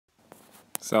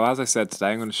So as I said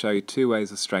today, I'm going to show you two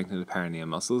ways of strengthening the peroneal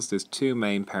muscles. There's two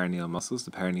main peroneal muscles, the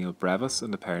peroneal brevis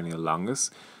and the peroneal longus.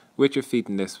 With your feet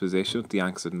in this position, with the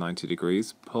ankles at 90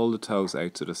 degrees, pull the toes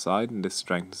out to the side and this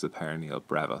strengthens the peroneal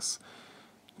brevis.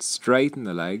 Straighten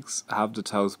the legs, have the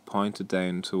toes pointed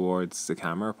down towards the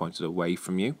camera, pointed away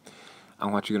from you.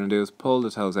 And what you're going to do is pull the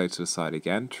toes out to the side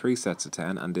again, 3 sets of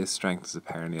 10, and this strengthens the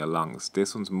peroneal longus.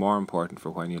 This one's more important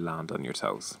for when you land on your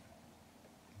toes.